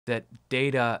that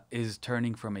data is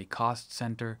turning from a cost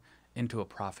center into a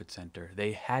profit center.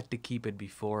 They had to keep it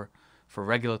before for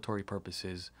regulatory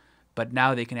purposes, but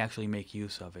now they can actually make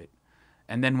use of it.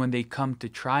 And then when they come to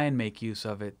try and make use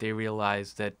of it, they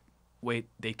realize that, wait,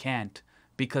 they can't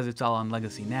because it's all on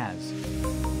legacy NAS.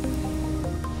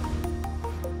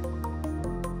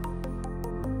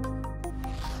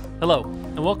 Hello,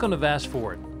 and welcome to Vast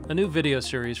Forward, a new video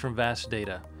series from Vast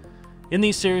Data. In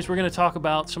these series, we're going to talk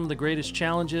about some of the greatest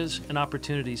challenges and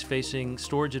opportunities facing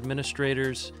storage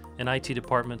administrators and IT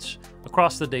departments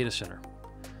across the data center.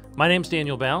 My name's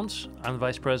Daniel Bounds. I'm the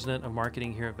Vice President of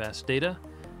Marketing here at Vast Data.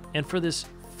 And for this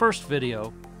first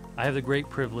video, I have the great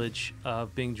privilege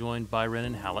of being joined by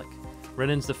Renan Halleck.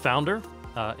 Renan's the founder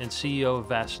and CEO of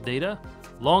Vast Data,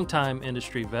 longtime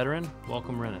industry veteran.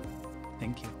 Welcome, Renan.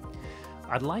 Thank you.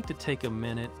 I'd like to take a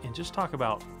minute and just talk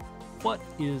about what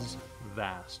is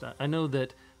Vast. I know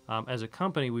that as a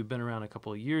company, we've been around a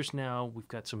couple of years now. We've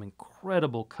got some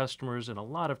incredible customers and a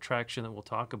lot of traction that we'll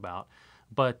talk about.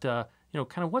 But kind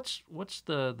of what's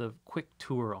the quick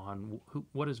tour on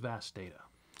what is Vast Data?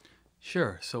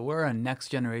 Sure. So we're a next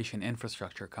generation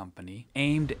infrastructure company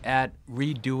aimed at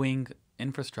redoing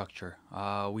infrastructure.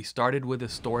 We started with a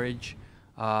storage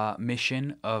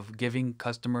mission of giving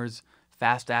customers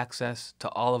fast access to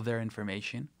all of their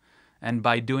information. And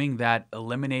by doing that,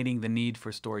 eliminating the need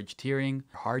for storage tiering,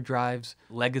 hard drives,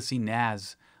 legacy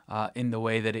NAS in the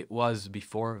way that it was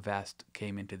before Vast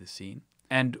came into the scene.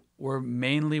 And we're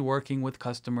mainly working with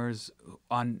customers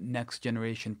on next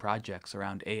generation projects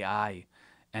around AI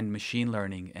and machine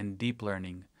learning and deep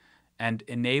learning and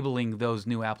enabling those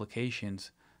new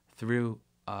applications through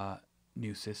a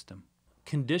new system.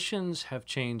 Conditions have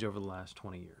changed over the last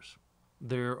 20 years.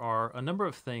 There are a number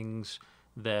of things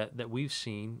that we've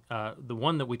seen. The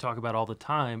one that we talk about all the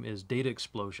time is data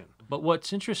explosion. But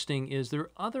what's interesting is there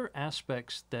are other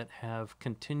aspects that have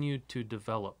continued to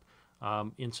develop.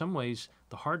 In some ways,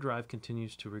 the hard drive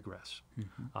continues to regress.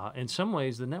 Mm-hmm. In some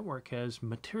ways, the network has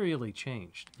materially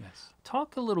changed. Yes.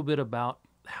 Talk a little bit about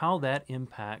how that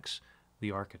impacts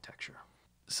the architecture.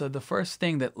 So the first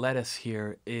thing that led us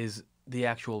here is the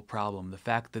actual problem, the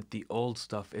fact that the old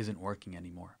stuff isn't working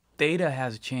anymore. Data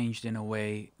has changed in a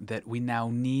way that we now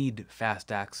need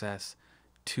fast access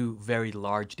to very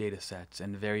large data sets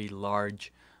and very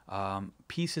large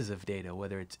pieces of data,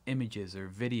 whether it's images or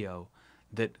video,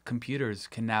 that computers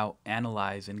can now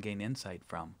analyze and gain insight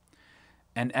from.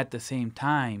 And at the same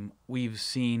time, we've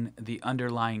seen the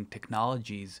underlying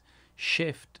technologies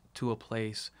shift to a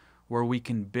place where we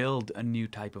can build a new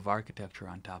type of architecture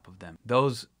on top of them.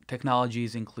 Those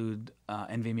technologies include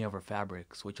NVMe over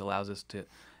Fabrics, which allows us to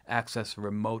access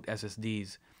remote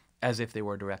SSDs as if they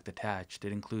were direct attached.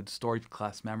 It includes storage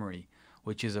class memory,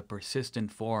 which is a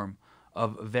persistent form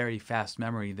of very fast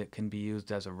memory that can be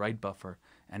used as a write buffer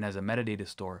and as a metadata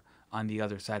store on the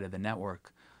other side of the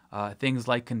network. Things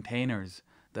like containers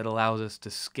that allows us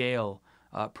to scale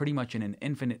pretty much in an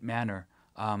infinite manner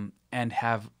and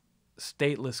have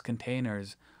stateless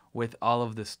containers with all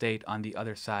of the state on the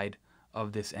other side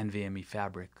of this NVMe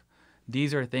fabric.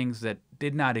 These are things that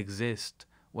did not exist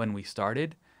when we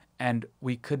started, and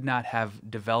we could not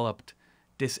have developed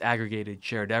disaggregated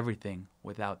shared everything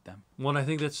without them. Well, I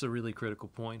think that's a really critical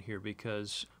point here,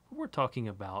 because we're talking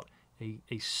about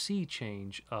a sea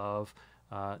change of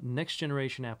next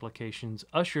generation applications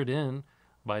ushered in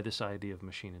by this idea of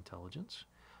machine intelligence.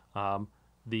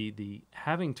 The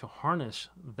having to harness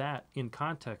that in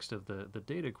context of the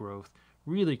data growth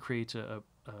really creates an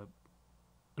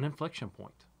inflection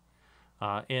point.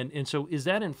 And so is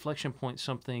that inflection point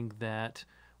something that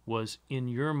was in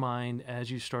your mind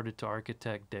as you started to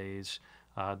architect DASE,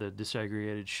 the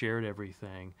disaggregated shared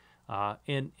everything,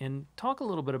 and talk a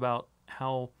little bit about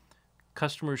how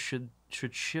customers should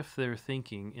shift their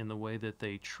thinking in the way that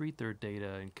they treat their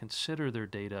data and consider their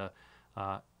data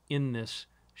in this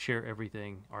share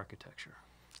everything architecture?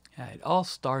 Yeah, it all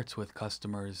starts with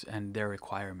customers and their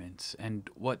requirements. And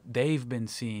what they've been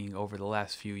seeing over the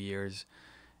last few years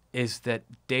is that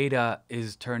data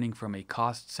is turning from a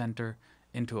cost center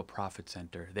into a profit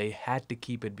center. They had to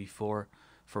keep it before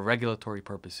for regulatory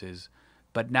purposes,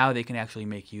 but now they can actually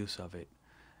make use of it.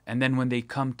 And then when they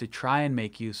come to try and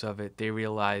make use of it, they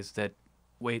realize that,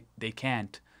 wait, they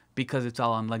can't because it's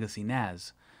all on legacy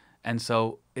NAS. And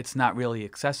so it's not really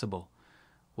accessible.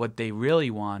 What they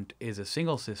really want is a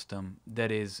single system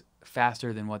that is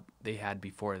faster than what they had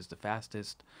before as the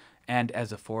fastest and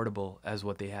as affordable as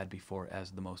what they had before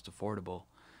as the most affordable.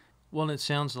 Well, it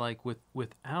sounds like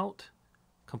without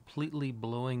completely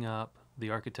blowing up the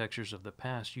architectures of the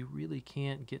past, you really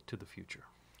can't get to the future.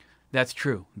 That's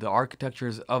true. The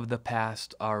architectures of the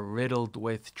past are riddled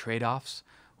with trade-offs,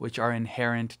 which are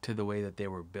inherent to the way that they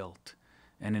were built.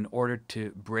 And in order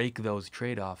to break those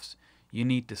trade-offs, you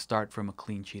need to start from a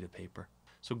clean sheet of paper.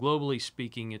 So globally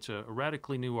speaking, it's a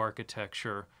radically new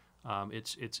architecture.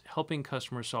 It's helping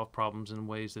customers solve problems in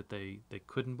ways that they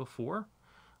couldn't before.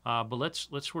 But let's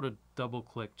sort of double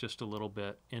click just a little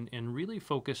bit and really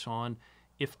focus on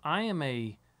if I'm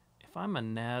a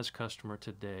NAS customer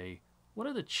today, what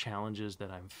are the challenges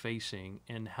that I'm facing,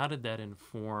 and how did that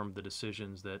inform the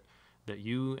decisions that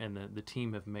you and the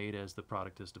team have made as the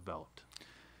product is developed?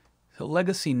 So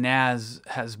legacy NAS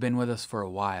has been with us for a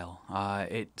while.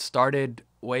 It started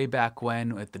way back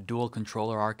when with the dual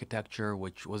controller architecture,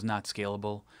 which was not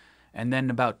scalable. And then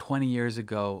about 20 years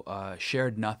ago,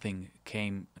 shared nothing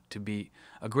came to be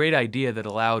a great idea that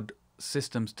allowed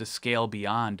systems to scale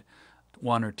beyond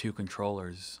one or two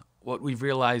controllers. What we've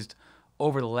realized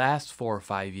over the last 4 or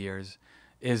 5 years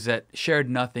is that shared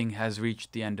nothing has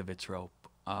reached the end of its rope.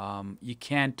 You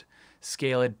can't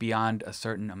scale it beyond a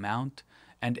certain amount.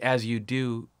 And as you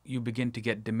do, you begin to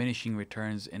get diminishing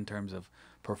returns in terms of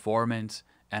performance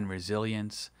and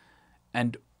resilience.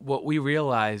 And what we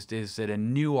realized is that a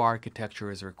new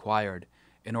architecture is required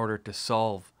in order to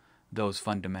solve those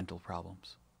fundamental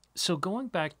problems. So going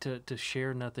back to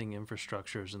share nothing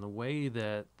infrastructures and the way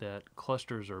that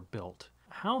clusters are built,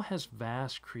 how has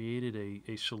VAST created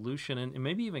a solution, and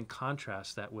maybe even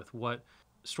contrast that with what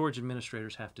storage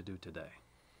administrators have to do today?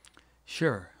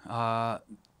 Sure.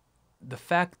 The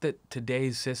fact that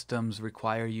today's systems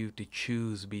require you to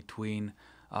choose between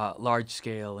large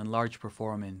scale and large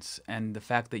performance, and the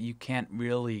fact that you can't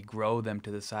really grow them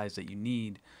to the size that you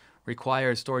need,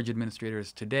 requires storage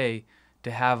administrators today to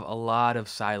have a lot of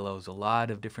silos, a lot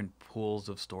of different pools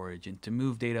of storage, and to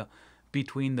move data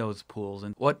between those pools.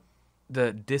 And what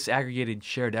the disaggregated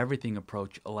shared everything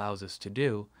approach allows us to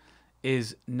do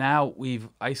is now we've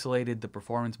isolated the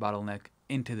performance bottleneck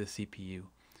into the CPU,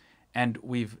 and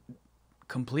we've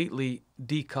completely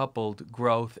decoupled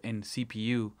growth in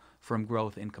CPU from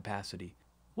growth in capacity.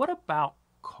 What about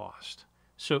cost?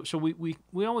 So we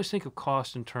always think of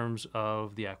cost in terms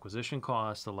of the acquisition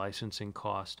cost, the licensing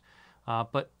cost,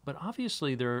 but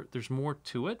obviously there's more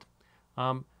to it.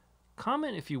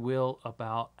 Comment, if you will,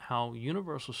 about how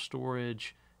universal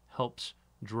storage helps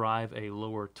drive a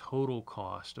lower total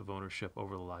cost of ownership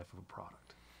over the life of a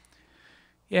product.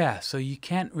 Yeah, so you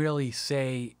can't really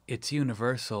say it's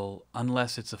universal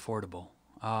unless it's affordable.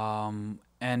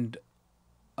 And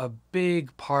a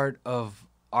big part of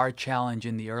our challenge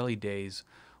in the early days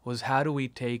was how do we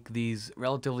take these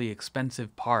relatively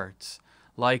expensive parts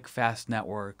like fast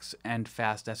networks and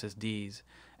fast SSDs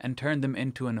and turn them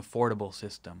into an affordable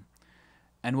system.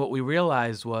 And what we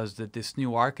realized was that this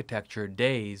new architecture,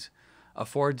 DASE,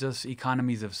 affords us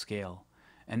economies of scale.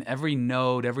 And every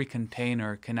node, every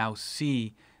container can now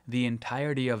see the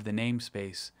entirety of the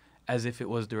namespace as if it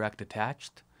was direct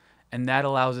attached. And that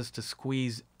allows us to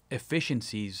squeeze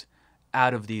efficiencies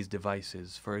out of these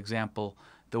devices. For example,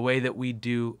 the way that we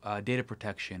do data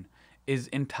protection is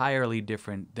entirely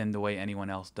different than the way anyone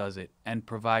else does it, and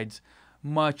provides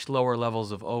much lower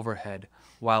levels of overhead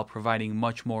while providing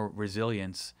much more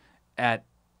resilience at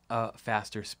a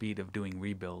faster speed of doing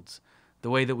rebuilds. The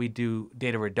way that we do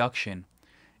data reduction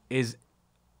is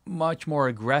much more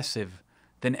aggressive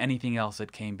than anything else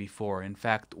that came before. In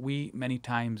fact, we many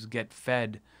times get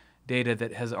fed data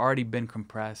that has already been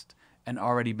compressed and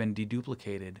already been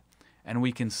deduplicated, and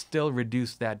we can still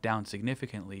reduce that down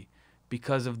significantly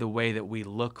because of the way that we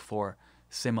look for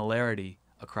similarity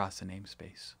across the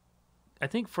namespace. I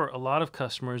think for a lot of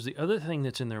customers, the other thing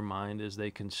that's in their mind as they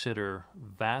consider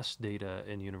vast data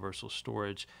and universal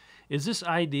storage is this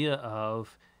idea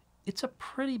of it's a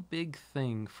pretty big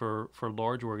thing for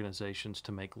large organizations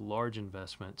to make large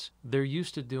investments. They're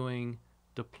used to doing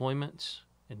deployments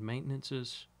and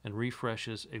maintenances and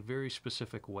refreshes a very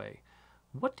specific way.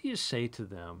 What do you say to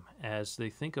them as they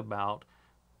think about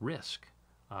risk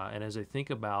and as they think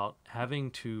about having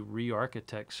to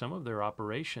re-architect some of their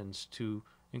operations to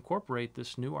incorporate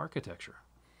this new architecture?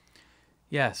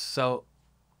 Yes, so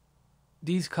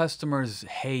these customers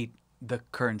hate the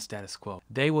current status quo.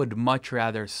 They would much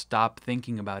rather stop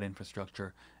thinking about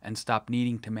infrastructure and stop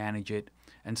needing to manage it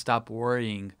and stop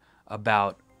worrying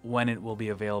about when it will be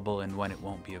available and when it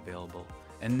won't be available.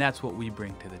 And that's what we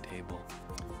bring to the table.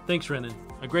 Thanks, Renan.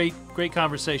 A great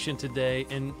conversation today,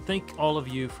 and thank all of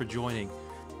you for joining.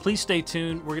 Please stay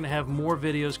tuned. We're going to have more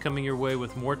videos coming your way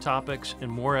with more topics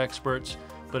and more experts.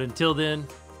 But until then,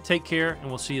 take care, and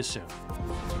we'll see you soon.